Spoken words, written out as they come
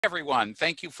Everyone,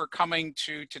 thank you for coming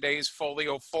to today's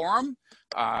FOLIO Forum,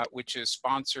 which is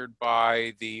sponsored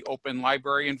by the Open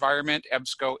Library Environment,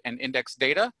 EBSCO, and Index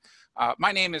Data.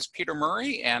 My name is Peter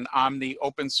Murray, and I'm the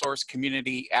open source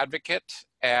community advocate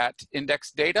at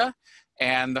Index Data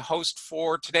and the host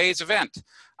for today's event.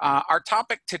 Our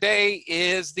topic today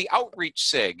is the Outreach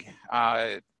SIG.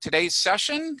 Today's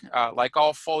session, like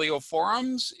all FOLIO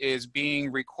forums, is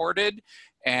being recorded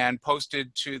and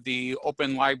posted to the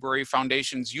Open Library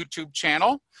Foundation's YouTube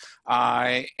channel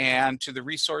and to the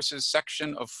resources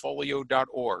section of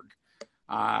folio.org.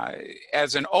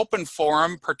 As an open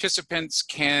forum, participants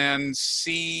can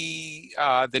see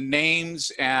the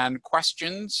names and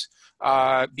questions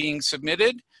being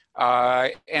submitted,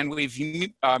 and we've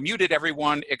muted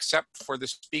everyone except for the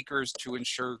speakers to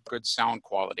ensure good sound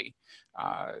quality.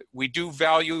 We do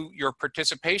value your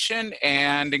participation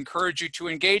and encourage you to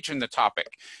engage in the topic.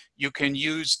 You can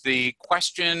use the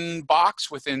question box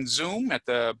within Zoom at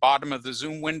the bottom of the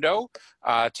Zoom window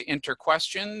to enter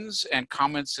questions and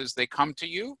comments as they come to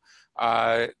you.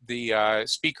 The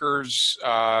speakers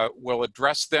will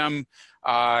address them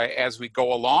as we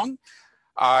go along.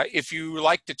 If you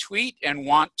like to tweet and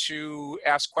want to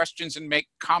ask questions and make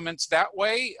comments that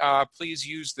way, please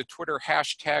use the Twitter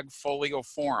hashtag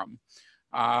FolioForum.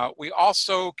 We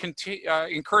also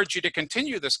encourage you to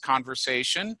continue this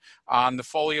conversation on the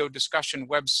FOLIO discussion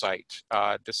website,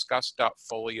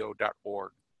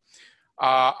 discuss.folio.org.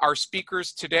 Our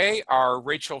speakers today are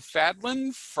Rachel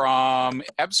Fadlon from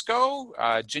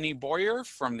EBSCO, Ginny Boyer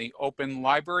from the Open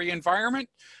Library Environment,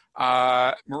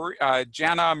 Jana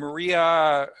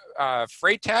Maria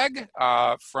Freytag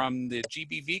from the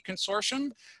GBV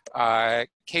Consortium,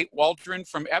 Kate Waldron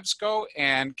from EBSCO,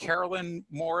 and Carolyn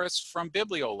Morris from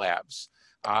Bibliolabs.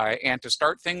 And to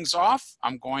start things off,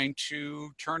 I'm going to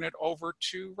turn it over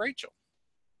to Rachel.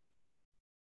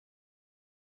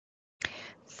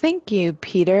 Thank you,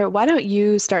 Peter. Why don't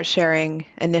you start sharing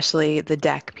initially the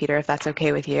deck, Peter, if that's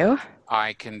okay with you?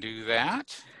 I can do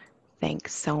that.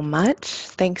 Thanks so much.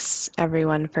 Thanks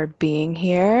everyone for being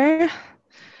here.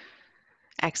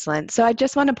 Excellent. So I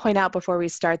just want to point out before we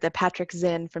start that Patrick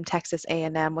Zinn from Texas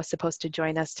A&M was supposed to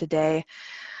join us today.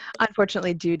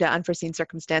 Unfortunately, due to unforeseen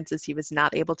circumstances, he was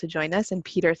not able to join us. And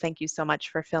Peter, thank you so much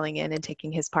for filling in and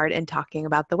taking his part in talking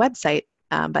about the website.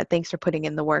 But thanks for putting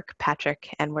in the work,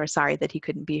 Patrick, and we're sorry that he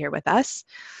couldn't be here with us.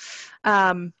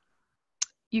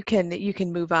 You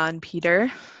can move on,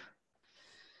 Peter.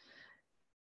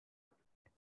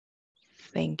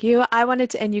 Thank you. I wanted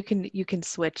to, and you can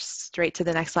switch straight to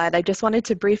the next slide. I just wanted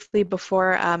to briefly,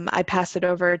 before I pass it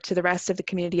over to the rest of the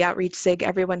Community Outreach SIG,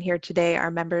 everyone here today are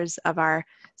members of our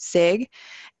SIG,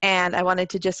 and I wanted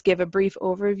to just give a brief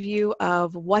overview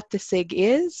of what the SIG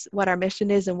is, what our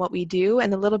mission is, and what we do,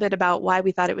 and a little bit about why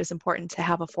we thought it was important to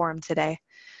have a forum today.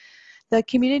 The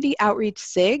Community Outreach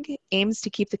SIG aims to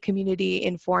keep the community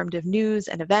informed of news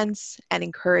and events and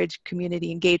encourage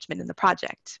community engagement in the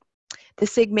project. The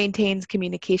SIG maintains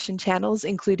communication channels,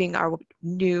 including our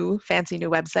fancy new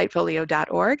website,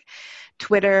 folio.org,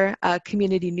 Twitter, a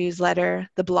community newsletter,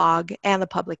 the blog, and the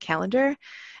public calendar.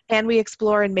 And we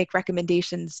explore and make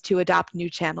recommendations to adopt new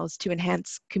channels to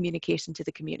enhance communication to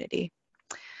the community.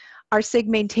 Our SIG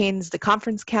maintains the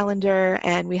conference calendar,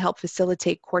 and we help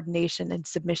facilitate coordination and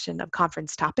submission of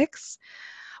conference topics.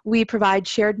 We provide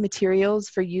shared materials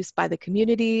for use by the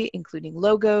community, including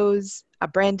logos, a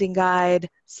branding guide,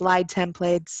 slide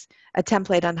templates, a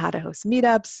template on how to host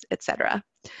meetups, etc.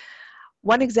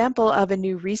 One example of a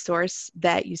new resource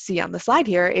that you see on the slide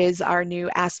here is our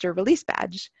new Aster release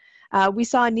badge. We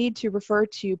saw a need to refer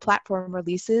to platform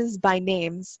releases by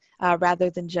names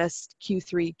rather than just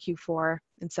Q3, Q4,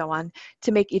 and so on,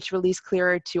 to make each release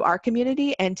clearer to our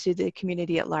community and to the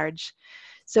community at large.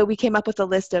 So we came up with a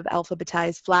list of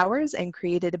alphabetized flowers and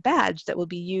created a badge that will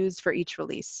be used for each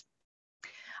release.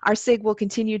 Our SIG will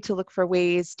continue to look for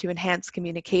ways to enhance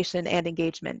communication and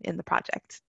engagement in the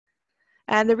project.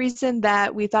 And the reason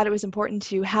that we thought it was important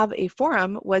to have a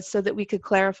forum was so that we could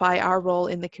clarify our role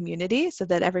in the community so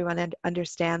that everyone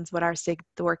understands what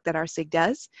the work that our SIG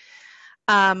does.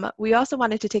 We also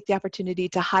wanted to take the opportunity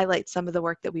to highlight some of the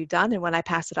work that we've done, and when I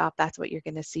pass it off, that's what you're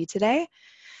going to see today.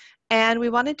 And we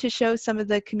wanted to show some of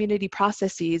the community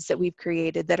processes that we've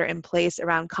created that are in place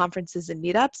around conferences and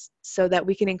meetups so that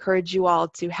we can encourage you all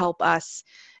to help us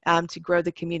to grow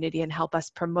the community and help us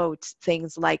promote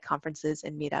things like conferences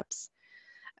and meetups.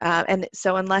 And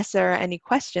so unless there are any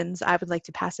questions, I would like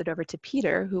to pass it over to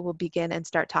Peter, who will begin and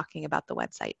start talking about the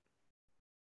website.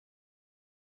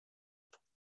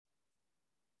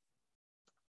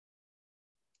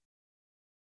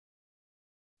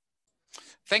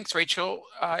 Thanks, Rachel.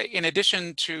 In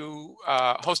addition to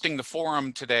hosting the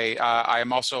forum today, I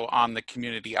am also on the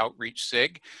Community Outreach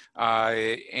SIG,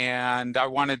 and I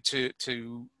wanted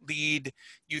to lead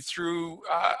you through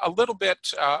a little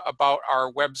bit about our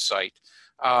website.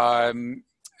 The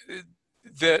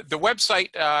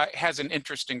website has an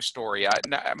interesting story.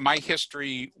 My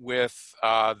history with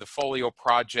the FOLIO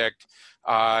project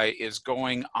is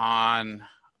going on,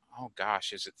 oh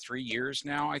gosh, is it 3 years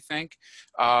now, I think?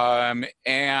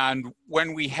 And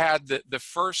when we had the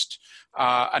first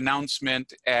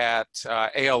announcement at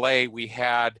ALA, we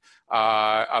had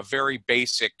a very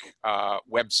basic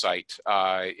website.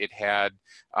 It had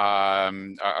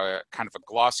kind of a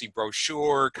glossy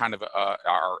brochure, kind of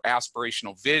our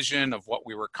aspirational vision of what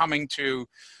we were coming to.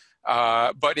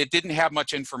 But it didn't have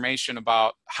much information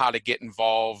about how to get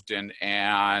involved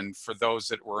and for those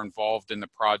that were involved in the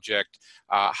project,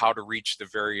 how to reach the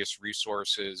various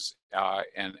resources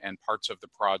and parts of the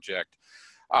project.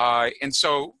 And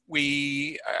so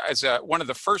we, one of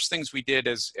the first things we did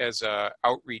as a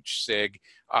outreach SIG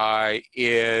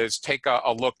is take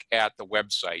a look at the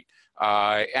website.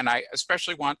 And I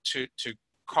especially want to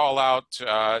call out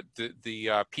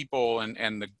the people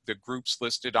and the groups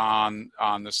listed on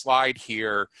the slide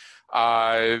here.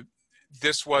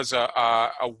 This was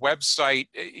a website,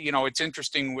 you know, it's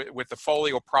interesting with the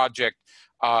FOLIO project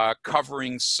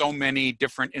covering so many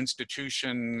different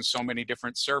institutions, so many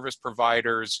different service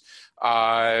providers.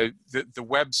 The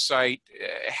website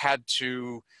had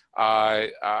to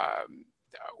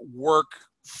work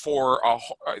for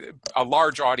a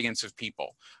large audience of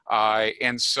people.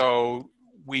 And so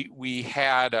we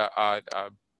had a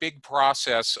big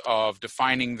process of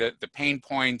defining the pain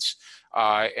points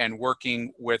and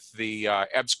working with the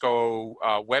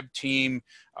EBSCO web team,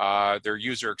 their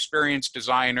user experience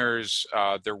designers,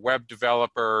 their web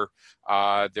developer,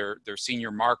 their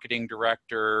senior marketing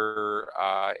director,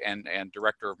 and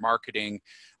director of marketing,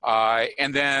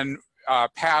 and then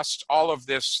passed all of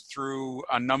this through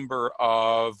a number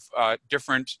of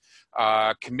different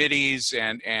committees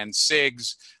and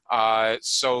SIGs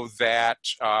so that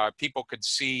people could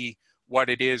see what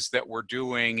it is that we're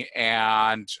doing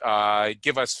and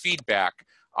give us feedback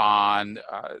on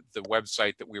the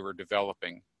website that we were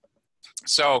developing.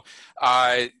 So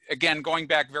again, going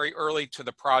back very early to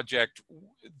the project,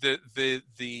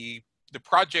 the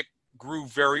project grew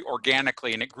very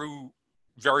organically, and it grew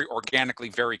very organically,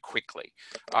 very quickly.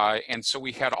 And so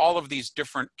we had all of these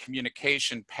different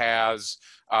communication paths,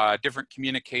 different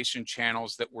communication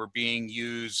channels that were being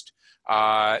used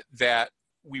that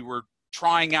we were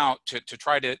trying out to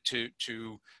try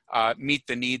to meet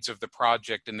the needs of the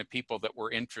project and the people that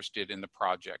were interested in the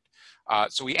project.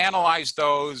 So we analyzed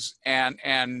those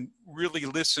and really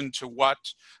listened to what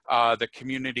the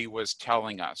community was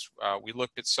telling us. We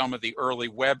looked at some of the early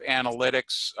web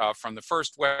analytics from the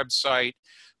first website,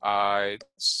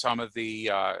 some of the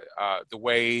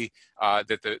way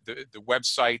that the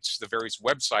websites, the various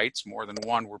websites, more than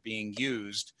one, were being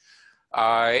used.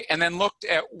 And then looked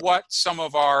at what some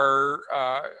of our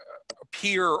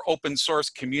peer open source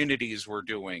communities were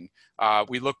doing.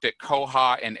 We looked at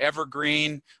Koha and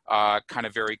Evergreen, kind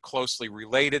of very closely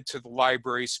related to the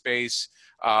library space.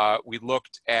 We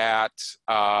looked at,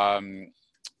 I'm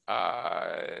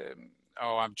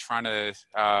trying to,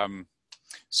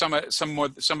 some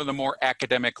of the more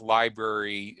academic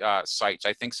library sites.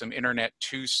 I think some Internet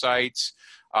 2 sites,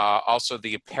 also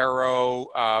the Apero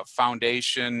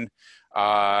Foundation,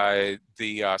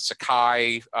 the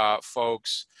Sakai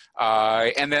folks,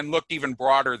 and then looked even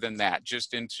broader than that,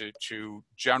 just into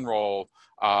general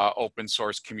open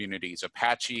source communities,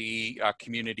 Apache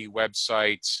community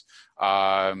websites.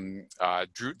 The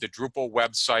Drupal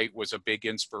website was a big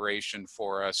inspiration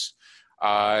for us.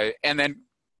 And then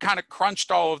kind of crunched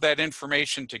all of that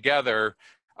information together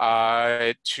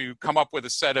to come up with a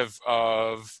set of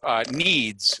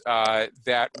needs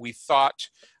that we thought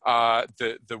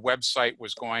the website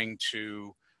was going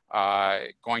to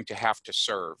have to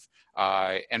serve.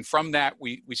 And from that,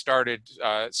 we started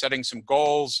setting some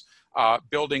goals,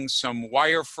 building some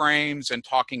wireframes and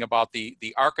talking about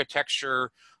the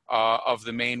architecture of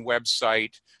the main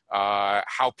website,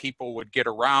 how people would get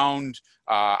around,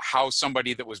 how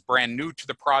somebody that was brand new to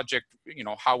the project, you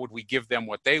know, how would we give them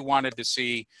what they wanted to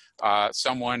see?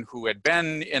 Someone who had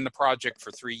been in the project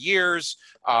for 3 years,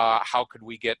 how could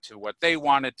we get to what they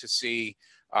wanted to see?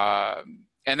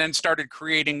 And then started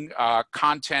creating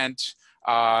content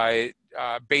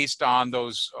based on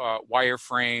those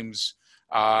wireframes,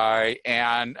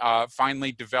 and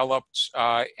finally developed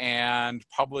and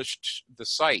published the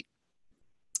site.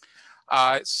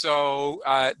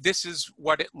 This is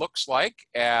what it looks like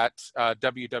at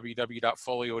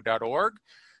www.folio.org.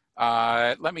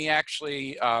 Let me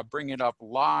actually bring it up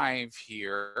live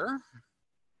here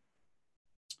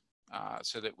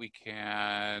so that we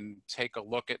can take a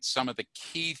look at some of the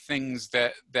key things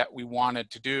that we wanted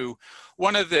to do.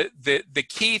 One of the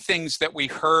key things that we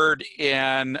heard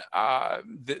in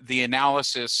the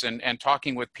analysis and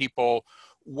talking with people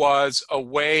was a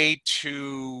way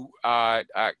to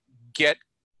get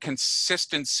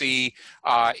consistency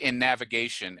in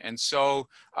navigation. And so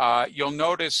you'll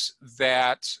notice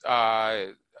that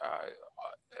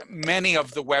many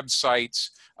of the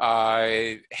websites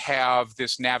have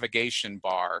this navigation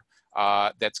bar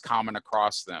that's common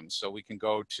across them. So we can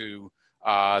go to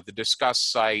the Discuss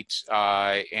site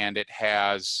and it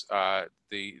has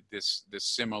this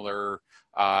similar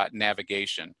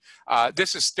navigation.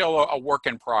 This is still a work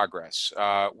in progress.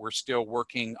 We're still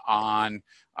working on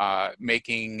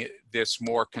making this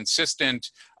more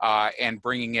consistent and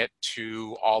bringing it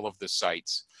to all of the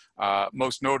sites.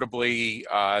 Most notably,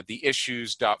 the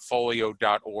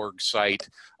issues.folio.org site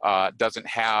doesn't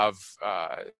have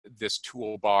this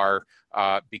toolbar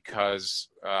because,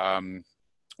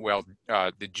 well,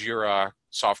 the Jira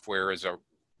software is a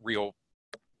real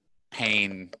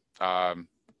pain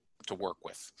to work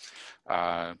with.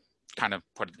 Kind of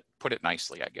put it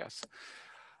nicely, I guess.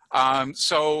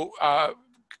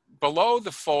 Below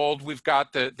the fold, we've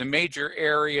got the major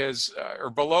areas,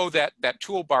 or below that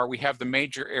toolbar, we have the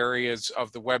major areas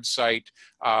of the website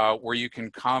where you can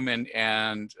come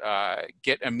and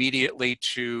get immediately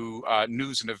to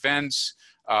news and events,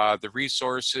 the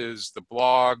resources, the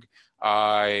blog,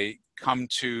 come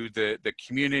to the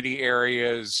community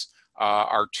areas,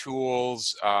 our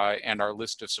tools, and our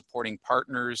list of supporting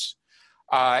partners.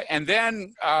 And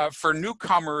then for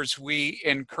newcomers, we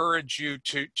encourage you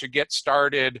to get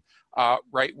started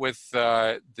right with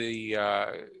the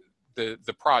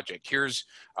project. Here's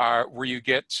where you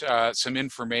get some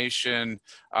information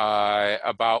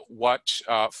about what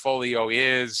Folio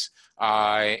is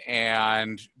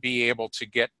and be able to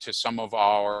get to some of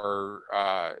our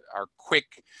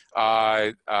quick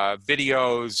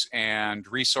videos and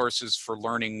resources for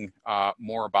learning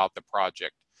more about the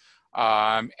project.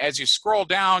 As you scroll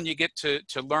down, you get to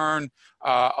learn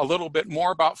a little bit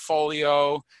more about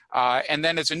Folio. And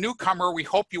then as a newcomer, we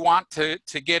hope you want to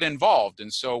get involved.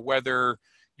 And so whether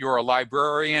you're a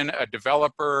librarian, a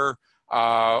developer,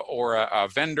 or a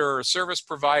vendor or service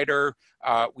provider,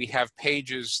 we have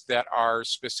pages that are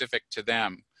specific to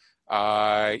them.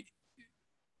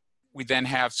 We then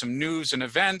have some news and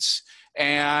events,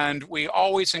 and we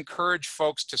always encourage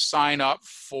folks to sign up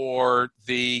for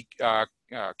the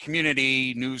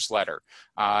community newsletter.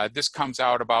 This comes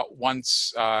out about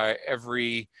once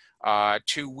every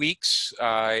 2 weeks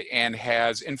and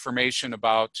has information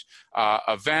about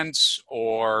events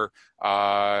or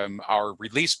our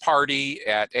release party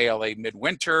at ALA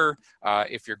Midwinter,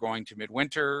 if you're going to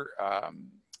Midwinter,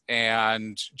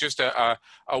 and just a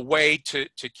way to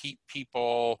keep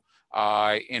people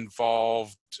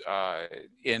involved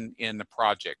in the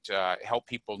project, help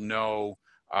people know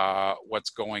what's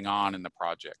going on in the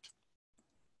project.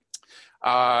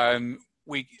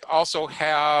 We also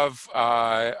have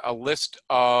a list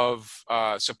of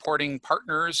supporting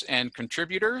partners and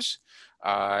contributors,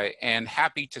 and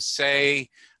happy to say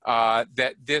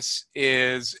that this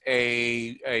is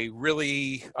a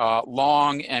really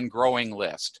long and growing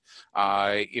list.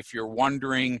 If you're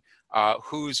wondering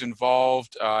who's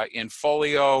involved in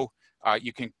Folio,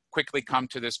 you can quickly come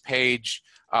to this page,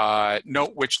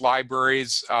 note which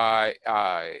libraries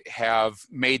have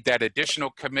made that additional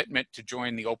commitment to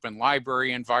join the open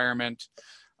library environment,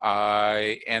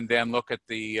 and then look at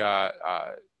the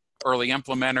early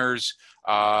implementers,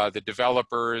 the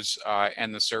developers,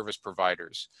 and the service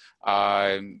providers.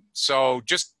 So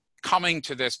just coming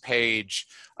to this page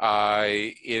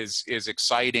is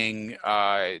exciting,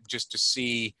 just to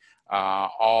see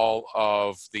all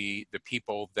of the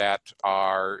people that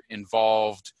are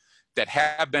involved, that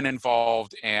have been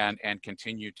involved and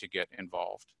continue to get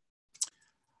involved.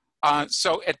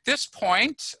 So at this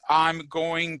point, I'm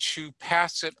going to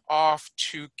pass it off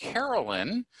to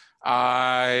Carolyn,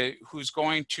 who's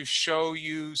going to show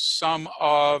you some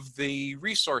of the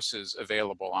resources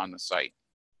available on the site.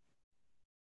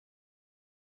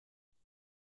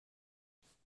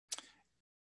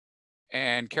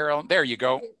 And Carolyn, there you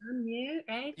go. Unmute,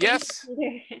 right? Yes.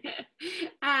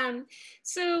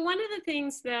 So one of the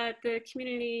things that the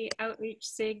Community Outreach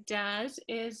SIG does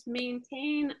is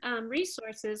maintain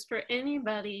resources for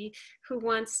anybody who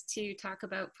wants to talk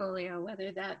about FOLIO,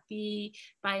 whether that be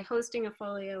by hosting a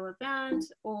FOLIO event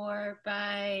or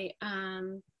by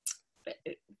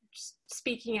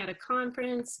speaking at a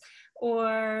conference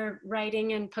or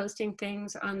writing and posting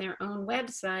things on their own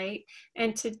website.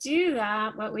 And to do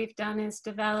that, what we've done is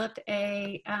develop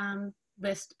a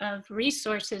list of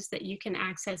resources that you can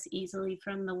access easily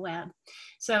from the web.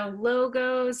 So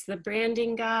logos, the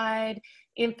branding guide,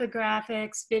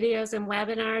 infographics, videos, and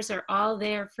webinars are all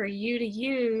there for you to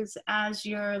use as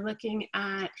you're looking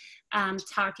at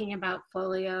talking about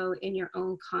FOLIO in your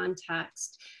own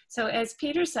context. So as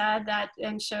Peter said that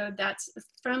and showed, that's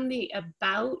from the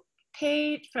About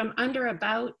page, from under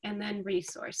About and then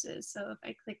Resources. So if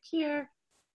I click here,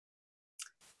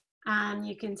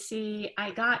 you can see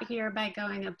I got here by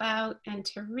going About and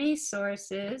to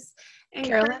Resources. And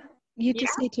Carolyn, you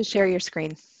just need to share your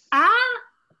screen.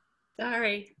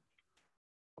 Sorry,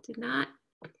 did not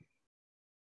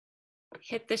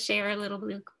hit the share little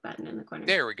blue button in the corner.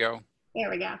 There we go. There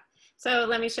we go. So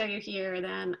let me show you here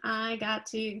then. I got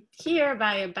to here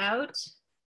by About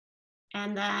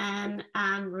and then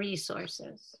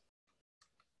Resources.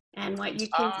 And what you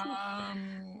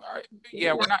can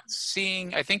yeah, we're not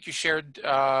seeing, I think you shared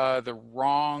the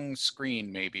wrong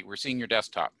screen maybe. We're seeing your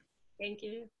desktop. Thank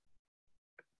you.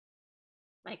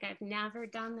 Like I've never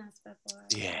done this before.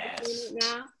 Yes.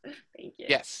 Now? Thank you.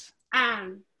 Yes.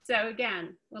 So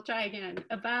again, we'll try again.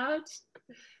 About,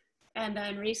 and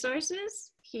then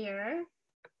Resources here.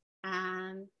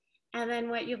 And then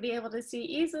what you'll be able to see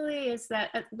easily is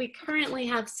that we currently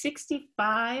have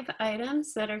 65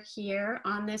 items that are here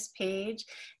on this page,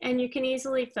 and you can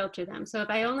easily filter them. So if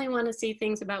I only want to see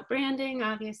things about branding,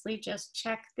 obviously just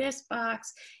check this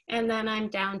box, and then I'm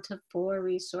down to 4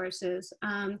 resources.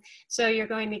 So you're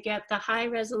going to get the high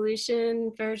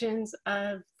resolution versions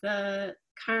of the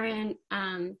current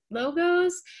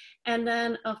logos, and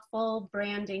then a full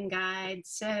branding guide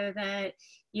so that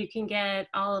you can get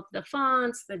all of the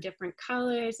fonts, the different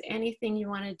colors, anything you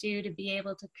want to do to be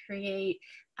able to create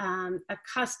a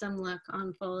custom look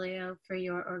on FOLIO for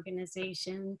your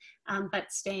organization,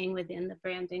 but staying within the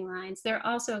branding lines. There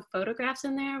are also photographs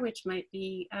in there, which might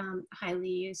be highly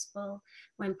useful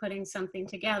when putting something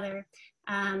together.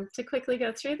 To quickly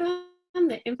go through them,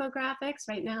 the infographics,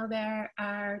 right now there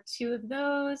are 2 of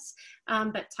those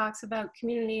that talks about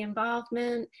community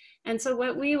involvement. And so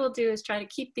what we will do is try to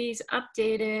keep these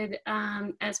updated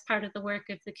as part of the work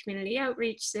of the Community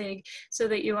Outreach SIG so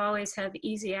that you always have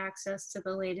easy access to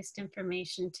the latest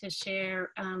information to share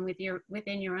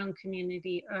within your own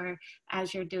community or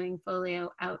as you're doing FOLIO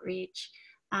outreach.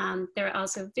 There are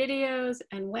also videos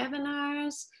and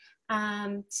webinars.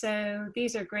 So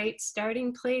these are great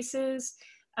starting places.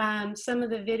 Some of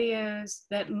the videos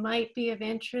that might be of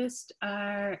interest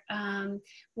are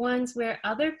ones where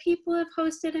other people have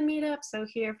hosted a meetup. So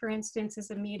here, for instance,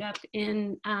 is a meetup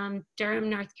in Durham,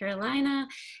 North Carolina,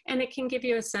 and it can give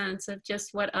you a sense of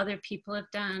just what other people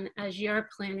have done as you're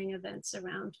planning events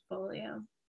around FOLIO.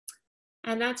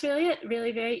 And that's really it,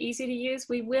 really very easy to use.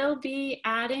 We will be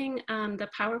adding the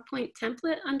PowerPoint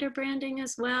template under branding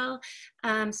as well,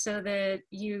 so that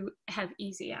you have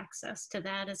easy access to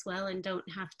that as well and don't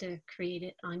have to create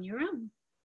it on your own.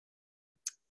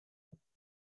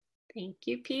 Thank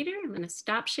you, Peter. I'm going to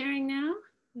stop sharing now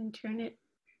and turn it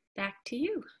back to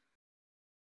you.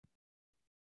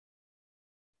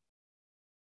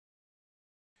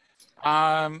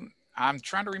 I'm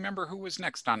trying to remember who was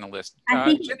next on the list.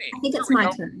 Ginny, I think it's my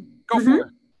turn. Go for it.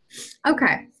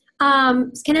 Okay.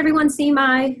 Can everyone see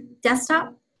my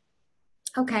desktop?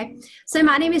 Okay. So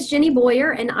my name is Ginny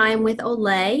Boyer, and I'm with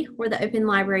Olay. We're the Open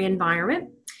Library Environment.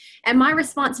 And my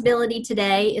responsibility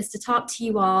today is to talk to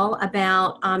you all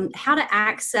about how to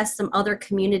access some other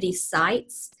community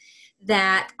sites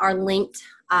that are linked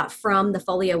from the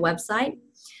FOLIO website.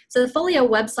 So the FOLIO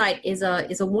website is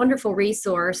a wonderful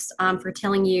resource for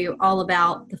telling you all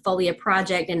about the FOLIO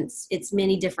project and its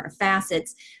many different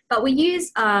facets. But we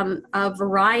use a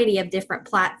variety of different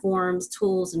platforms,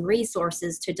 tools, and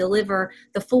resources to deliver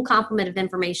the full complement of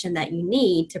information that you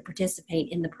need to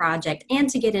participate in the project and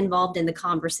to get involved in the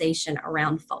conversation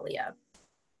around FOLIO.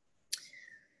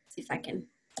 Let's see if I can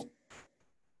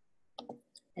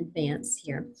advance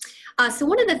here. So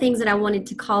one of the things that I wanted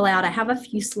to call out, I have a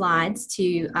few slides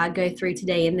to go through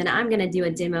today, and then I'm going to do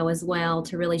a demo as well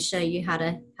to really show you how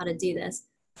to do this.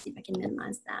 Let's see if I can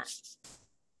minimize that.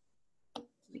 There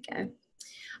we go.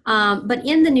 But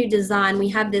in the new design, we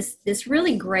have this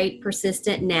really great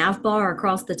persistent nav bar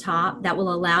across the top that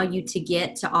will allow you to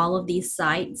get to all of these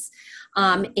sites.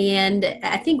 And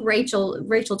I think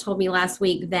Rachel told me last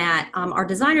week that our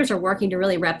designers are working to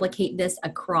really replicate this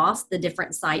across the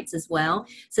different sites as well,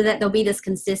 so that there'll be this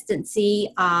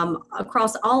consistency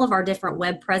across all of our different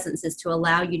web presences to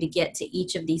allow you to get to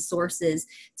each of these sources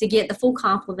to get the full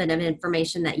complement of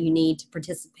information that you need to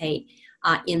participate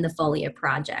in the FOLIO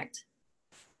project.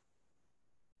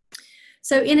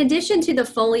 So in addition to the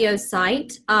FOLIO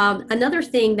site, another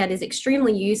thing that is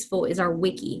extremely useful is our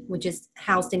wiki, which is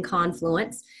housed in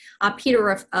Confluence. Peter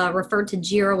referred to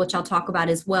Jira, which I'll talk about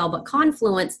as well, but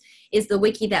Confluence is the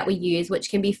wiki that we use,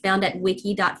 which can be found at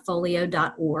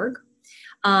wiki.folio.org.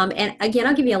 And again,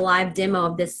 I'll give you a live demo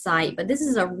of this site, but this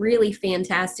is a really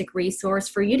fantastic resource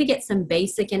for you to get some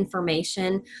basic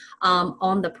information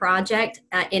on the project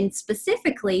and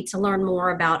specifically to learn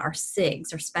more about our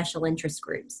SIGs, or special interest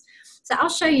groups. So I'll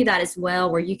show you that as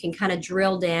well, where you can kind of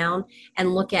drill down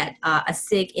and look at a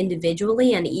SIG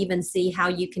individually and even see how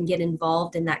you can get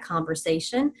involved in that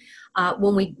conversation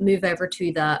when we move over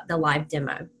to the live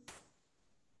demo.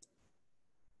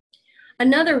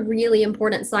 Another really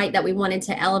important site that we wanted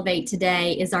to elevate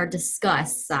today is our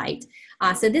Discuss site.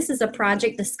 So this is a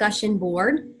project discussion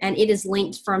board, and it is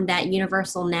linked from that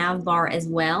universal nav bar as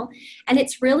well. And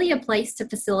it's really a place to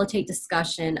facilitate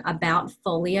discussion about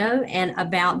FOLIO and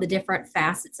about the different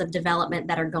facets of development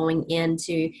that are going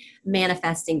into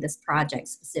manifesting this project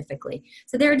specifically.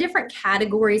 So there are different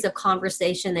categories of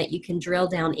conversation that you can drill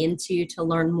down into to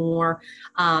learn more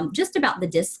just about the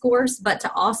discourse, but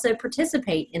to also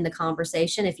participate in the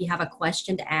conversation if you have a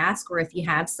question to ask or if you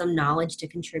have some knowledge to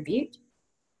contribute.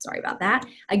 Sorry about that.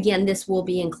 Again, this will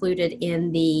be included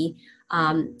in the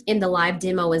live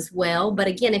demo as well. But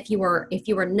again, if you were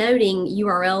noting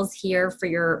URLs here for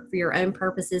your own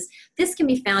purposes, this can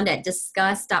be found at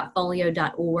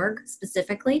discuss.folio.org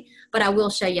specifically. But I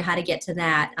will show you how to get to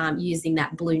that using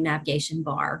that blue navigation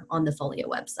bar on the FOLIO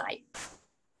website.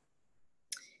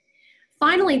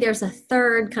 Finally, there's a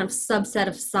third kind of subset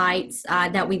of sites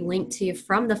that we link to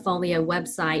from the FOLIO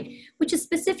website, which is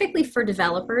specifically for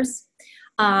developers.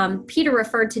 Peter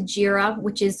referred to Jira,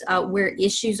 which is where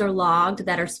issues are logged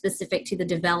that are specific to the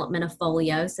development of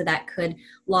FOLIO. So that could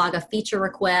log a feature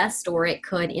request, or it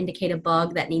could indicate a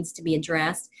bug that needs to be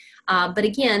addressed. But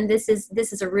again, this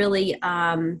is a really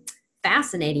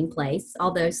fascinating place,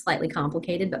 although slightly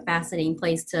complicated, but fascinating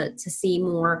place to see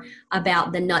more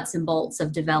about the nuts and bolts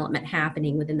of development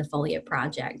happening within the FOLIO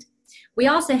project. We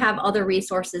also have other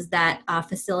resources that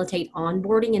facilitate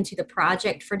onboarding into the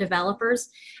project for developers.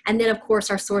 And then, of course,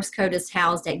 our source code is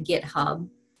housed at GitHub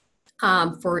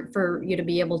for you to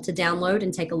be able to download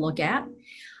and take a look at.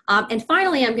 And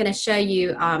finally, I'm going to show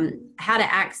you how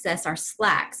to access our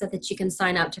Slack so that you can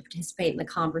sign up to participate in the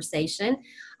conversation.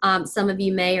 Some of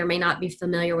you may or may not be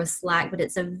familiar with Slack, but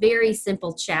it's a very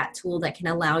simple chat tool that can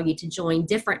allow you to join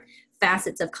different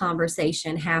facets of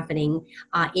conversation happening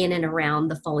in and around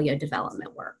the FOLIO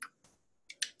development work.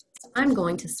 So I'm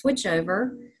going to switch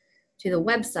over to the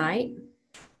website.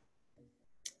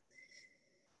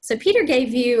 So Peter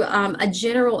gave you a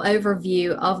general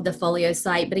overview of the FOLIO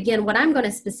site, but again, what I'm going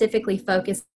to specifically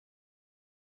focus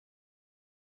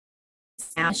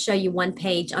I'll show you one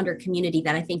page under community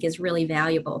that I think is really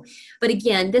valuable. But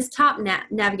again, this top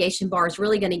navigation bar is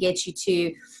really going to get you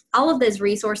to all of those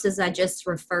resources I just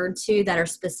referred to that are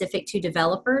specific to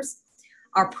developers,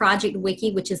 our project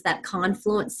wiki, which is that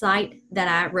Confluence site that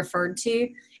I referred to,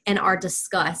 and our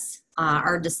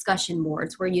discussion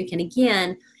boards, where you can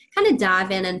again kind of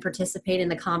dive in and participate in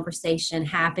the conversation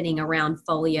happening around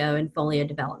FOLIO and FOLIO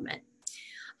development.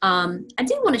 I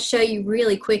did want to show you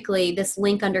really quickly this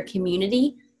link under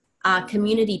community,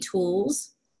 community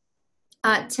tools.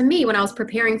 To me, when I was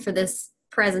preparing for this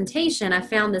presentation, I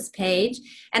found this page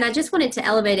and I just wanted to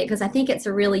elevate it because I think it's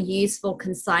a really useful,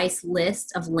 concise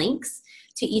list of links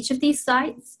to each of these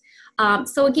sites.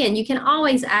 So again, you can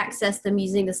always access them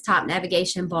using this top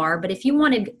navigation bar, but if you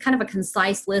wanted kind of a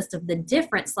concise list of the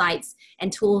different sites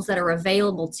and tools that are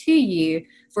available to you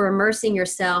for immersing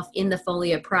yourself in the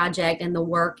FOLIO project and the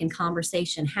work and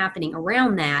conversation happening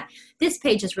around that, this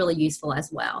page is really useful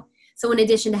as well. So in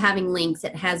addition to having links,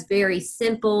 it has very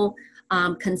simple,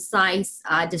 concise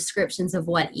descriptions of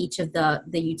what each of the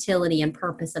utility and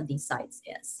purpose of these sites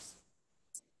is.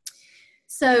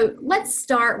 So let's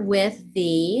start with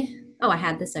I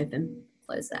had this open,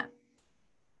 close that.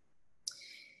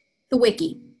 The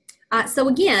wiki. So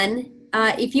again,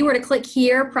 if you were to click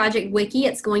here, Project Wiki,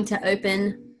 it's going to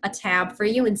open a tab for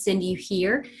you and send you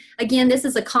here. Again, this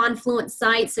is a Confluence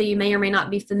site, so you may or may not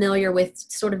be familiar with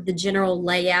sort of the general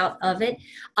layout of it.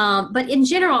 But in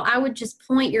general, I would just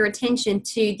point your attention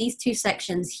to these two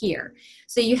sections here.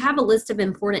 So you have a list of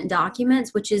important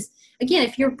documents, which is, again,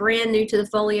 if you're brand new to the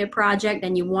FOLIO project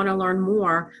and you want to learn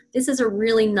more, this is a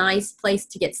really nice place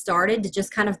to get started, to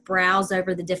just kind of browse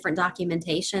over the different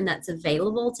documentation that's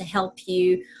available to help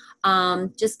you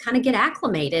just kind of get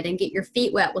acclimated and get your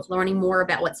feet wet with learning more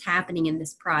about what's happening in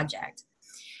this project.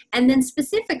 And then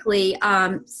specifically,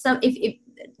 if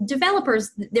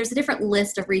developers, there's a different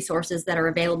list of resources that are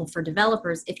available for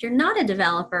developers. If you're not a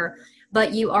developer,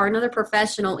 but you are another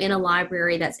professional in a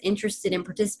library that's interested in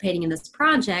participating in this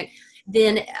project,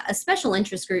 then a special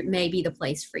interest group may be the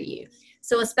place for you.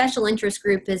 So a special interest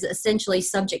group is essentially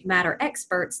subject matter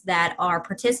experts that are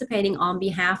participating on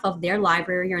behalf of their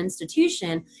library or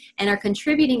institution and are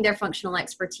contributing their functional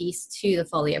expertise to the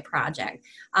FOLIO project,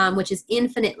 which is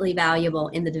infinitely valuable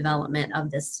in the development of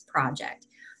this project.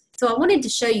 So I wanted to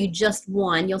show you just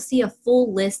one. You'll see a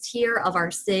full list here of our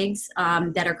SIGs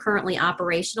that are currently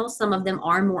operational. Some of them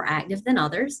are more active than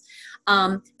others.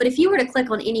 But if you were to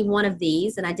click on any one of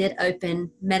these, and I did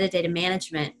open metadata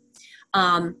management,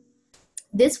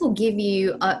 this will give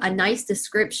you a nice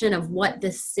description of what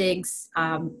the SIG's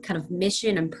kind of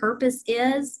mission and purpose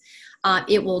is.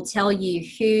 It will tell you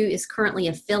who is currently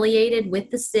affiliated with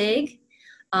the SIG,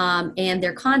 and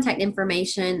their contact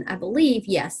information, I believe,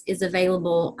 yes, is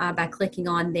available by clicking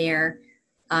on their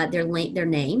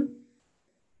name.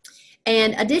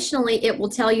 And additionally, it will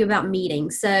tell you about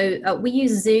meetings. So we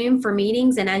use Zoom for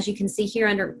meetings, and as you can see here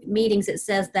under meetings, it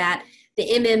says that the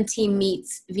MM team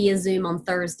meets via Zoom on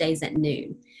Thursdays at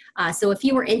noon. So if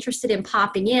you were interested in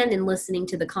popping in and listening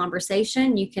to the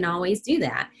conversation, you can always do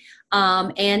that.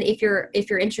 And if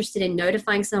you're interested in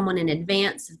notifying someone in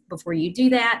advance before you do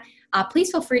that,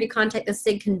 please feel free to contact the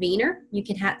SIG convener. You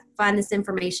can find this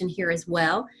information here as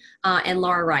well. And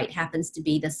Laura Wright happens to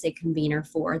be the SIG convener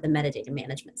for the metadata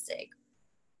management SIG.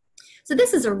 So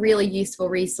this is a really useful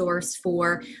resource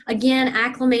for, again,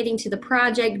 acclimating to the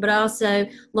project, but also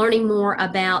learning more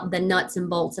about the nuts and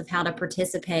bolts of how to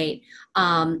participate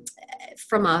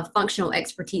from a functional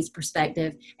expertise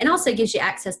perspective, and also gives you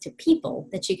access to people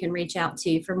that you can reach out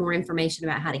to for more information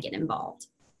about how to get involved.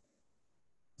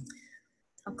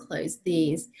 I'll close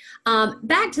these.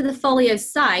 Back to the FOLIO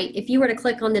site, if you were to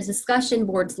click on the discussion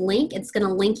boards link, it's going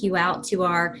to link you out to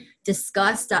our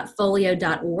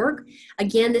discuss.folio.org.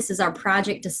 Again, this is our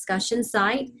project discussion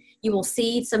site. You will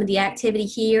see some of the activity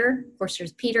here. Of course,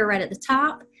 there's Peter right at the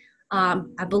top.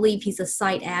 I believe he's a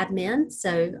site admin,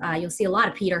 so you'll see a lot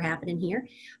of Peter happening here.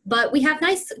 But we have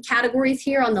nice categories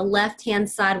here on the left-hand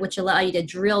side, which allow you to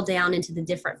drill down into the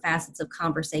different facets of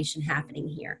conversation happening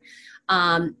here.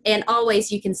 And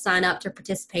always you can sign up to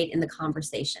participate in the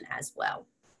conversation as well.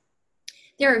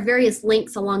 There are various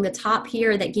links along the top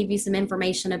here that give you some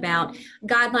information about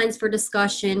guidelines for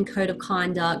discussion, code of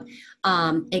conduct,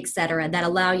 etc., that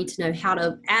allow you to know how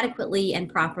to adequately and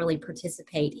properly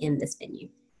participate in this venue.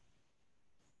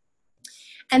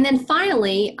 And then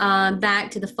finally,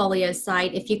 back to the FOLIO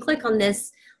site, if you click on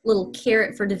this little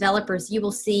caret for developers, you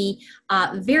will see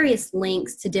various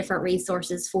links to different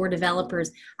resources for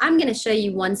developers. I'm going to show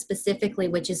you one specifically,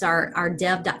 which is our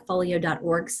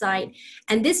dev.folio.org site.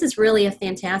 And this is really a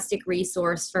fantastic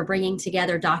resource for bringing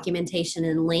together documentation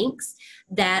and links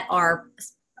that are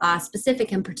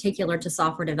specific and particular to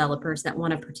software developers that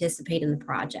want to participate in the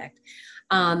project.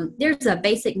 There's a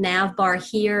basic nav bar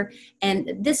here,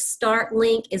 and this start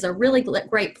link is a really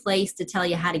great place to tell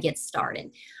you how to get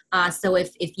started. So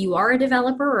if you are a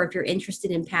developer, or if you're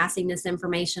interested in passing this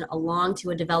information along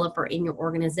to a developer in your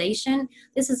organization,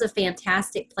 this is a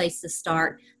fantastic place to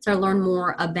start to learn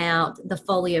more about the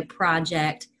FOLIO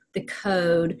project, the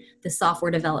code, the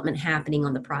software development happening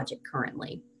on the project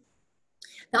currently.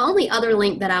 The only other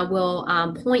link that I will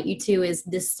point you to is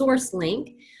this source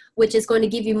link, which is going to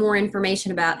give you more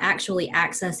information about actually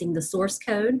accessing the source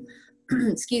code,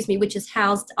 excuse me, which is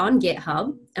housed on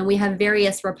GitHub. And we have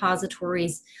various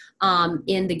repositories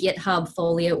in the GitHub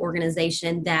FOLIO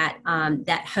organization that,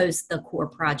 that host the core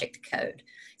project code.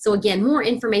 So again, more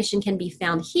information can be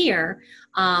found here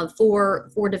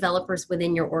for developers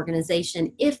within your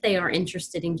organization if they are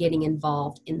interested in getting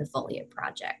involved in the FOLIO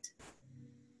project.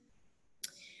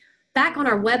 Back on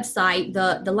our website,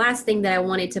 the last thing that I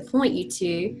wanted to point you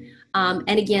to,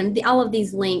 and again, all of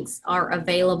these links are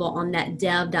available on that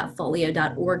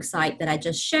dev.folio.org site that I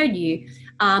just showed you.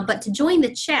 But to join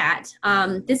the chat,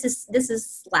 this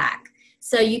is Slack.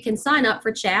 So you can sign up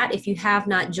for chat if you have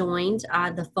not joined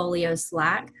the FOLIO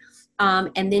Slack.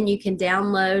 and then you can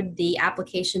download the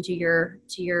application to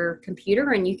your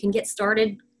computer, and you can get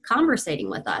started conversating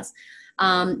with us.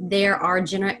 There are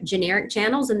generic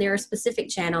channels, and there are specific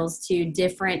channels to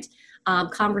different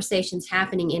conversations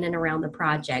happening in and around the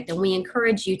project. And we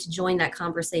encourage you to join that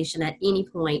conversation at any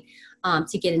point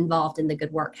to get involved in the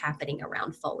good work happening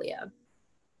around FOLIO.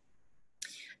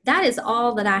 That is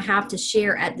all that I have to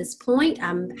share at this point.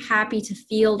 I'm happy to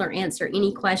field or answer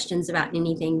any questions about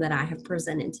anything that I have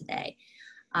presented today.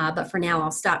 But for now,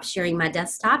 I'll stop sharing my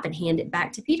desktop and hand it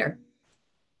back to Peter.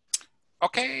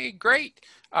 Okay, great.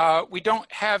 We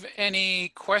don't have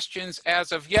any questions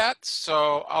as of yet,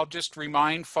 so I'll just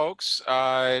remind folks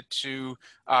to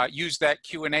use that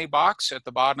Q&A box at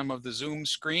the bottom of the Zoom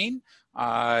screen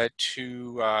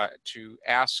to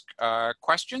ask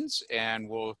questions, and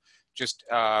we'll just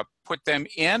put them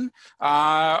in.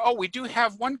 Oh, we do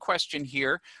have one question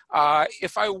here.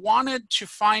 If I wanted to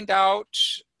find out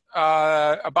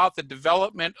about the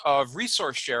development of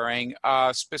resource sharing,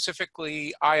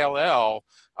 specifically ILL,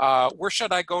 where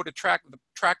should I go to track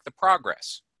the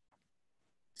progress?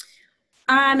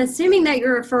 I'm assuming that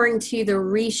you're referring to the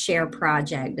Reshare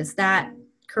project. Is that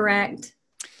correct?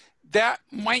 That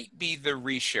might be the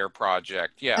Reshare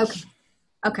project, yes.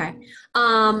 Okay.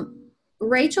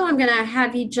 Rachel, I'm going to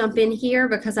have you jump in here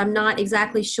because I'm not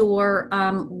exactly sure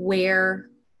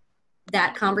where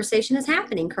that conversation is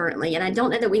happening currently. And I don't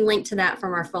know that we linked to that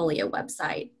from our FOLIO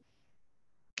website.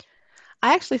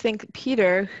 I actually think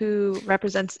Peter, who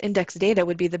represents index data,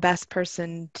 would be the best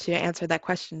person to answer that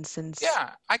question since... Yeah,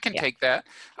 I can take that.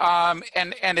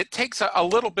 And it takes a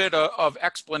little bit of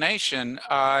explanation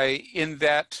in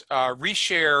that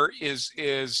Reshare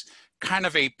is kind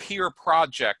of a peer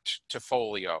project to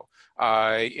FOLIO.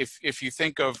 If you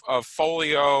think of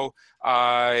FOLIO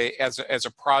as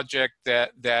a project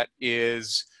that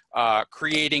is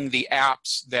creating the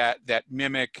apps that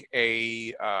mimic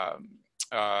a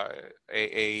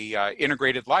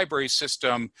integrated library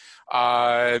system,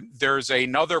 there's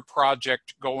another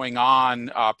project going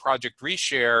on, Project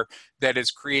Reshare, that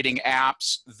is creating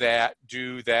apps that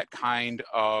do that kind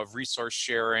of resource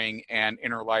sharing and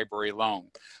interlibrary loan.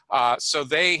 So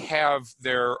they have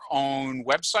their own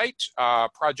website,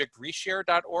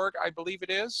 projectreshare.org, I believe it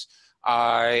is.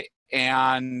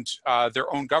 And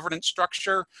their own governance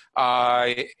structure,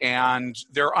 and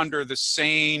they're under the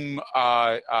same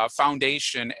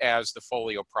foundation as the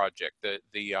FOLIO project,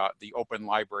 the Open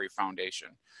Library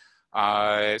Foundation.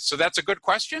 So that's a good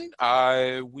question.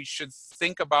 We should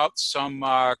think about some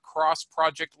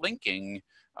cross-project linking.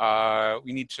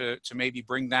 We need to maybe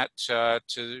bring that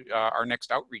to our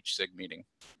next Outreach SIG meeting.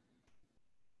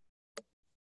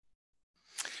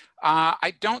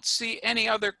 I don't see any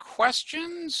other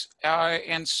questions,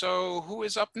 and so who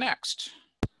is up next?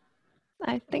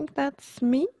 I think that's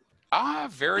me. Ah,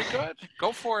 very good.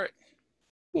 Go for it.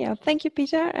 Yeah, thank you,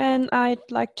 Peter. And I'd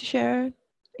like to share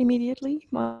immediately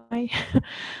my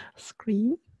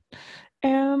screen.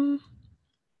 Can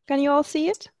you all see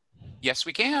it? Yes,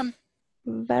 we can.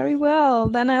 Very well,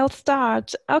 then I'll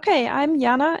start. Okay, I'm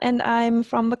Jana, and I'm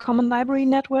from the Common Library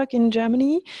Network in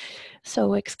Germany.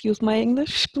 So excuse my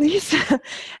English, please.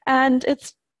 And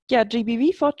it's, yeah,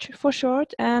 GBV for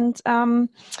short. And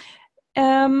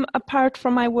apart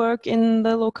from my work in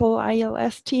the local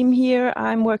ILS team here,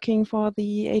 I'm working for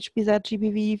the HBZ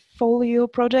GBV FOLIO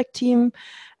project team,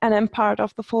 and I'm part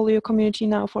of the FOLIO community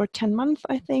now for 10 months,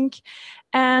 I think.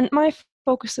 And my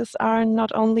focuses are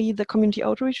not only the community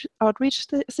outreach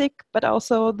SIG, but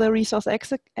also the resource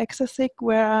access SIG,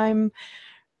 where I'm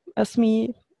a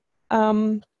SME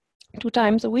 2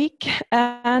 times a week.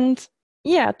 And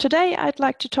yeah, today I'd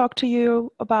like to talk to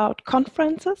you about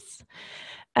conferences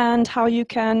and how you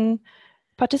can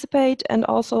participate, and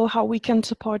also how we can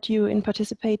support you in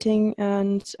participating,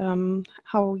 and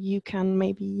how you can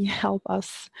maybe help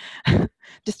us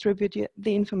distribute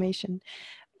the information.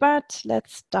 But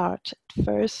let's start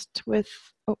first with,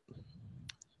 oh,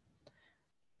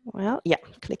 well, yeah,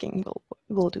 clicking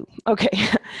will do. Okay.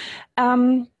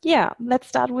 Yeah, let's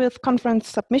start with conference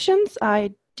submissions.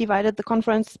 I divided the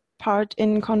conference part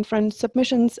in conference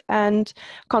submissions and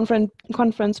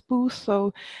conference booths.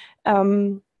 So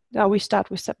now we start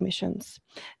with submissions.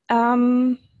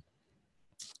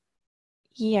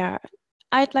 Yeah,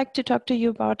 I'd like to talk to you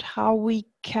about how we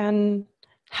can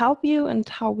help you and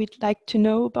how we'd like to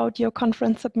know about your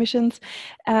conference submissions.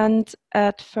 And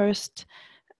at first,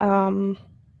 let's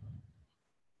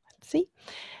see.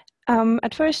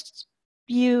 At first,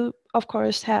 you of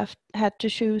course have had to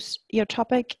choose your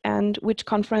topic and which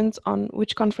conference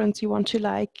you want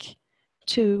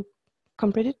to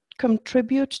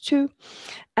contribute to,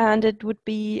 and it would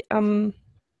be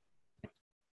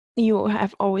you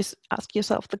have always asked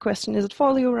yourself the question, is it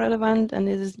folio relevant, and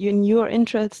is it in your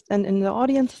interest and in the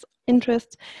audience's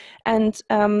interest? And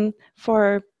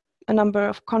for a number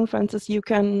of conferences, you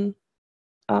can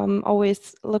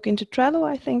always look into Trello,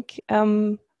 I think.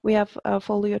 We have a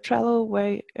folio Trello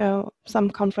where some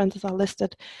conferences are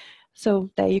listed,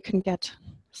 so there you can get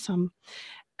some.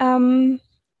 Then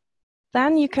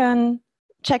you can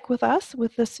check with us,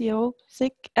 with the CO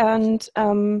SIG, and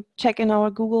check in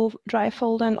our Google Drive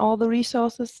folder and all the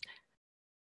resources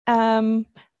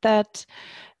that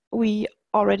we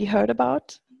already heard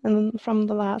about from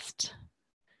the last,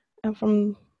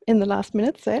 in the last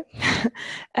minutes, eh?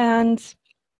 And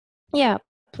yeah,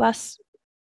 plus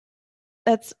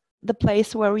that's the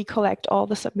place where we collect all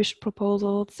the submission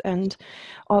proposals and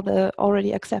all the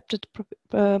already accepted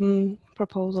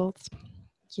proposals.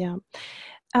 Yeah.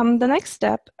 The next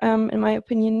step, in my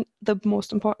opinion, the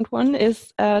most important one,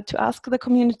 is to ask the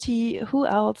community who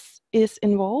else is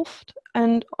involved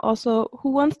and also who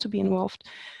wants to be involved.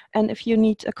 And if you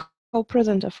need a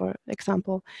co-presenter, for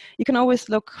example, you can always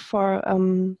look for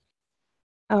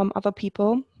other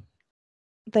people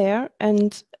there,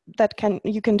 and that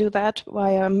you can do that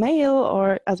via mail,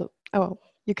 or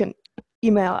you can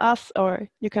email us, or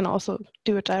you can also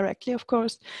do it directly, of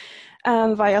course,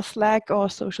 via Slack or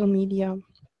social media.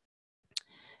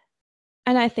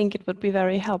 And I think it would be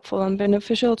very helpful and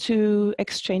beneficial to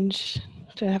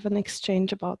have an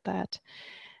exchange about that.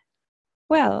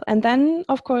 Well, and then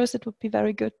of course it would be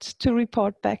very good to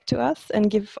report back to us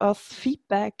and give us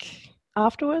feedback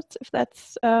afterwards, if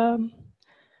that's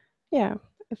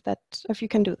if you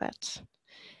can do that.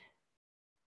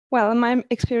 Well, in my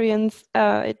experience,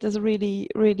 it is really,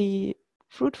 really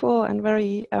fruitful and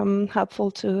very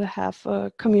helpful to have a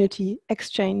community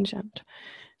exchange. And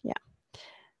yeah,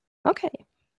 okay,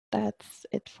 that's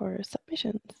it for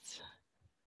submissions.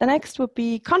 The next would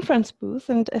be conference booth,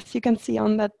 and as you can see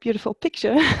on that beautiful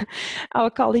picture, our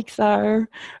colleagues are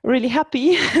really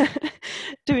happy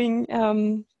doing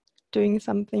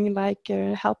something like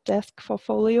a help desk for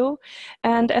Folio.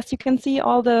 And as you can see,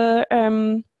 all the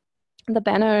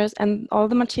banners and all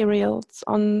the materials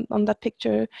on that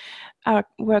picture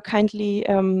were kindly,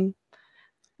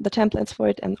 the templates for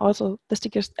it and also the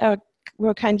stickers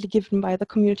were kindly given by the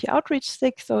community outreach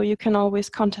SIG, so you can always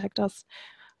contact us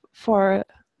for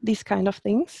these kind of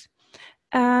things,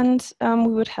 and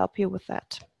we would help you with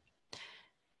that.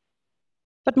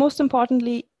 But most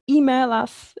importantly, email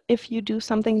us if you do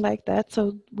something like that,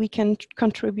 so we can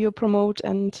contribute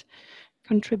and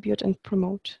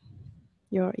promote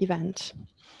your event.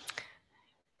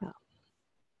 Well,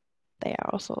 they are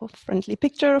also a friendly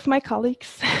picture of my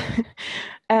colleagues.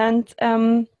 And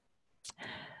a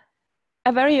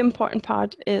very important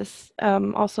part is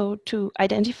also to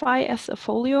identify as a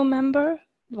Folio member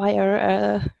via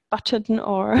a button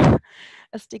or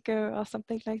a sticker or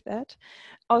something like that.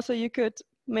 Also, you could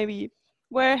maybe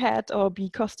wear a hat or be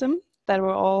custom. That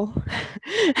were all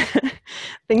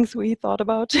things we thought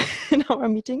about in our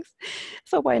meetings.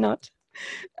 So why not?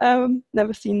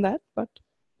 Never seen that, but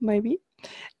maybe.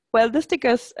 Well, the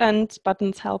stickers and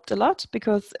buttons helped a lot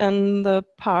because in the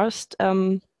past,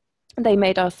 they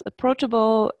made us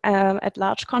approachable at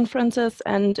large conferences,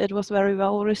 and it was very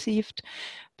well received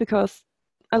because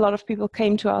a lot of people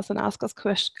came to us and asked us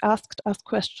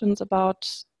questions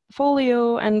about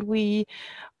Folio, and we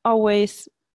always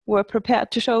were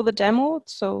prepared to show the demo.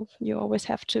 So you always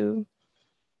have to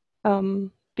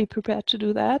be prepared to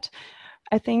do that,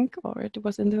 I think, or it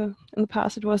was in the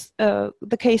past, it was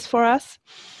the case for us.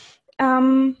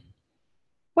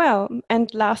 Well,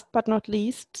 and last but not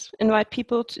least, invite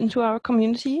people into our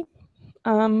community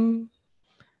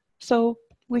so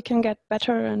we can get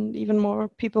better and even more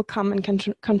people come and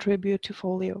contribute to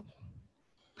Folio.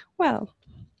 Well,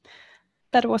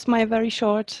 that was my very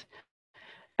short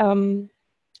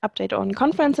update on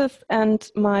conferences, and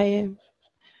I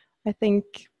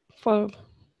think for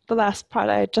the last part,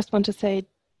 I just want to say,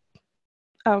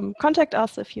 contact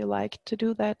us if you like to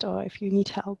do that or if you need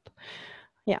help.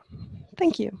 Yeah,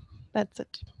 thank you. That's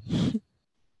it.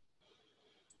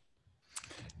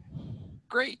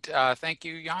 Great, thank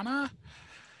you, Jana.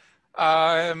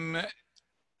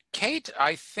 Kate,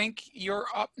 I think you're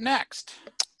up next.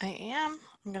 I am.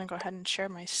 I'm going to go ahead and share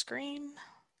my screen.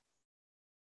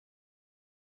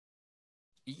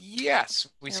 Yes,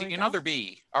 we see another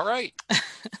bee. All right.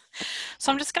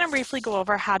 So I'm just going to briefly go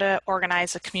over how to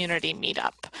organize a community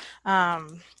meetup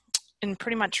and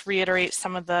pretty much reiterate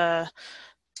some of the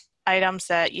items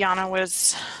that Jana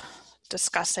was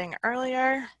discussing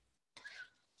earlier.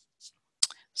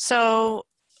 So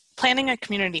planning a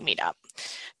community meetup.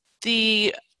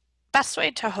 The best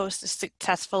way to host a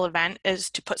successful event is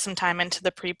to put some time into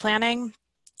the pre-planning.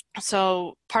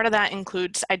 So part of that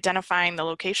includes identifying the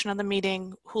location of the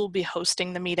meeting, who will be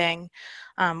hosting the meeting,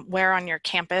 where on your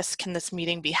campus can this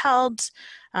meeting be held,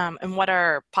 and what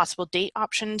are possible date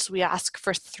options. We ask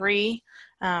for 3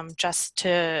 just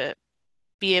to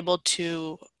be able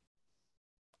to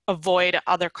avoid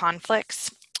other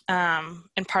conflicts.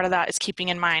 And part of that is keeping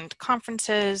in mind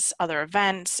conferences, other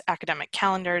events, academic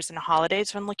calendars, and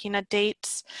holidays when looking at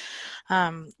dates.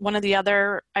 One of the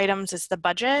other items is the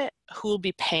budget. Who will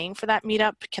be paying for that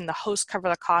meetup? Can the host cover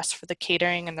the cost for the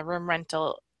catering and the room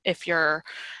rental? If you're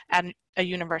at a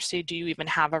university, do you even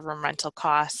have a room rental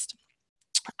cost?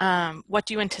 What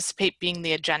do you anticipate being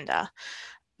the agenda?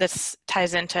 This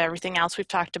ties into everything else we've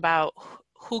talked about.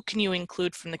 Who can you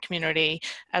include from the community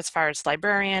as far as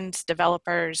librarians,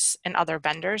 developers, and other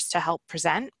vendors to help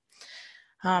present?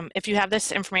 If you have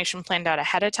this information planned out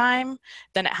ahead of time,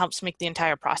 then it helps make the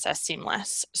entire process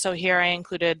seamless. So here I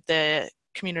included the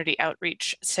community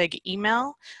outreach SIG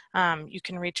email. You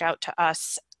can reach out to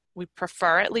us. We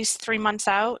prefer at least 3 months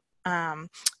out, and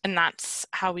that's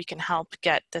how we can help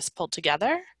get this pulled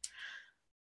together.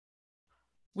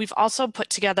 We've also put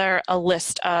together a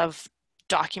list of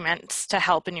documents to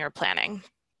help in your planning.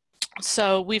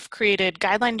 So we've created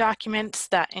guideline documents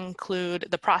that include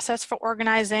the process for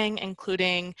organizing,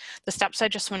 including the steps I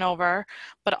just went over,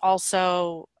 but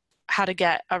also how to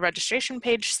get a registration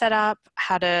page set up,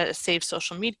 how to save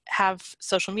have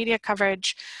social media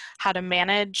coverage, how to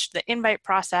manage the invite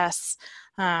process.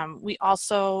 We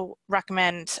also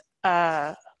recommend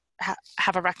have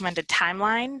a recommended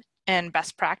timeline and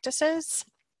best practices.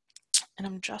 And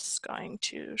I'm just going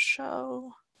to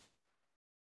show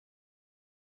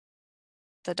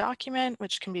the document,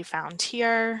 which can be found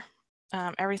here.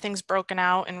 Everything's broken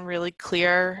out and really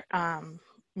clear.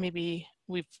 Maybe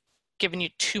we've given you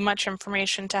too much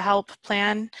information to help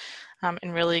plan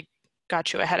and really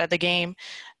got you ahead of the game.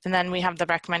 And then we have the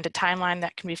recommended timeline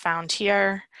that can be found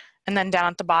here. And then down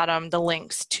at the bottom, the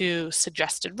links to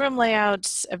suggested room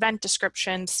layouts, event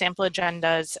descriptions, sample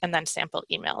agendas, and then sample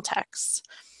email texts.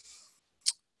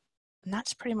 And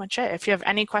that's pretty much it. If you have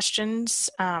any questions,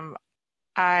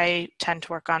 I tend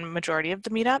to work on majority of the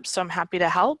meetups, so I'm happy to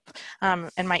help.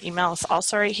 And my email is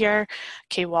also right here,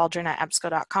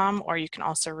 kwaldron@ebsco.com, or you can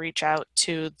also reach out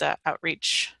to the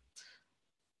outreach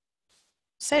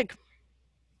SIG.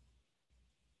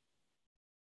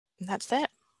 And that's it.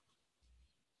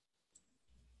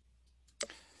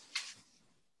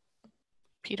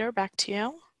 Peter, back to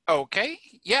you. Okay,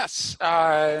 yes.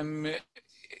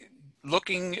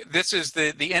 This is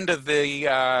the end of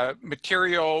the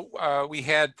material we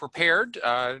had prepared,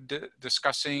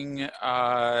 discussing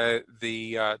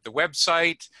the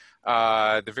website,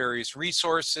 the various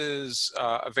resources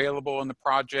available in the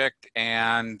project,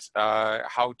 and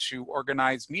how to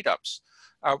organize meetups.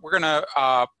 We're going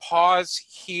to pause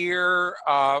here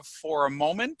for a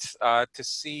moment to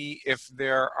see if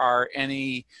there are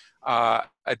any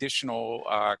additional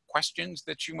questions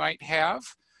that you might have.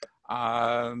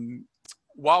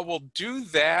 While we'll do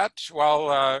that,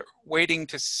 while waiting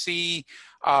to see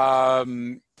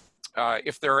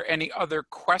if there are any other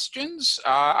questions,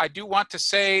 I do want to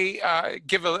say,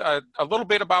 give a little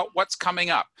bit about what's coming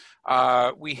up.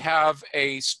 We have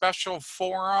a special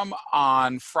forum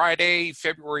on Friday,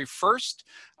 February 1st.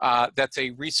 That's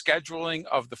a rescheduling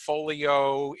of the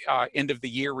FOLIO end of the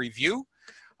year review.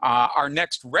 Our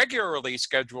next regularly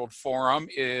scheduled forum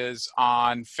is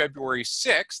on February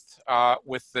 6th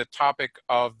with the topic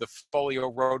of the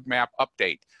FOLIO roadmap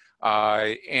update.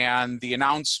 And the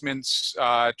announcements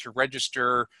to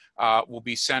register will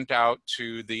be sent out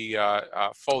to the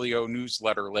FOLIO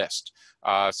newsletter list.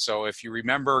 So if you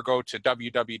remember, go to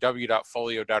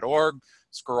www.folio.org,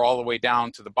 scroll all the way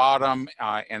down to the bottom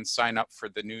and sign up for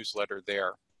the newsletter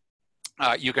there.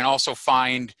 You can also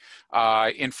find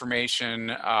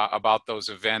information about those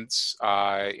events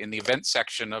in the events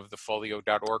section of the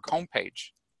folio.org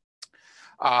homepage.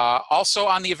 Also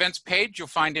on the events page, you'll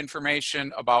find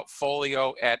information about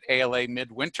FOLIO at ALA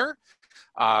Midwinter.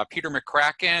 Peter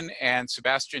McCracken and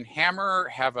Sebastian Hammer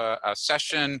have a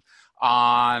session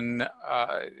on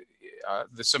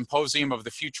the Symposium of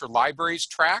the Future Libraries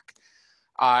track.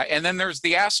 And then there's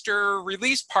the Astor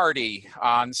release party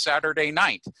on Saturday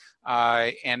night.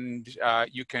 And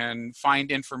you can find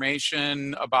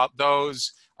information about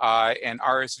those and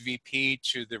RSVP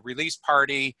to the release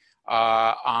party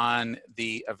on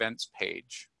the events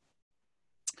page.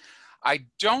 I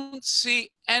don't see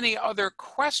any other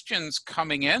questions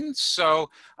coming in, so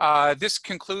this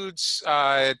concludes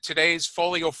today's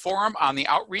FOLIO forum on the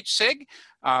Outreach SIG.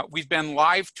 We've been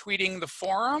live tweeting the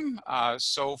forum,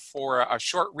 so for a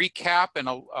short recap and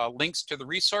links to the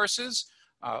resources,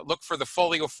 look for the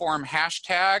Folio Forum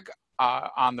hashtag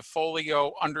on the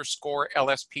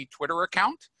folio_LSP Twitter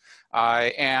account.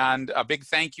 And a big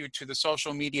thank you to the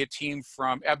social media team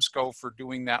from EBSCO for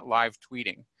doing that live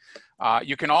tweeting.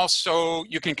 You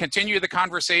can continue the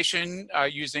conversation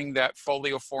using that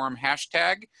Folio Forum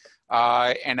hashtag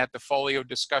and at the Folio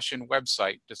discussion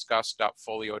website,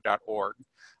 discuss.folio.org.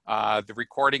 The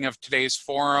recording of today's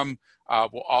forum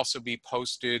will also be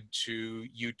posted to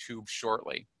YouTube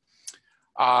shortly.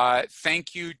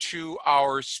 Thank you to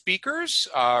our speakers,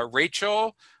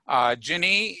 Rachel,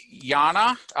 Ginny,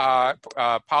 Jana,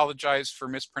 apologize for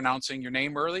mispronouncing your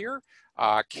name earlier,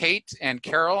 Kate and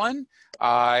Carolyn,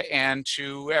 and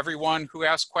to everyone who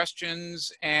asked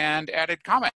questions and added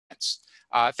comments.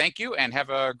 Thank you and have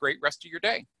a great rest of your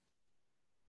day.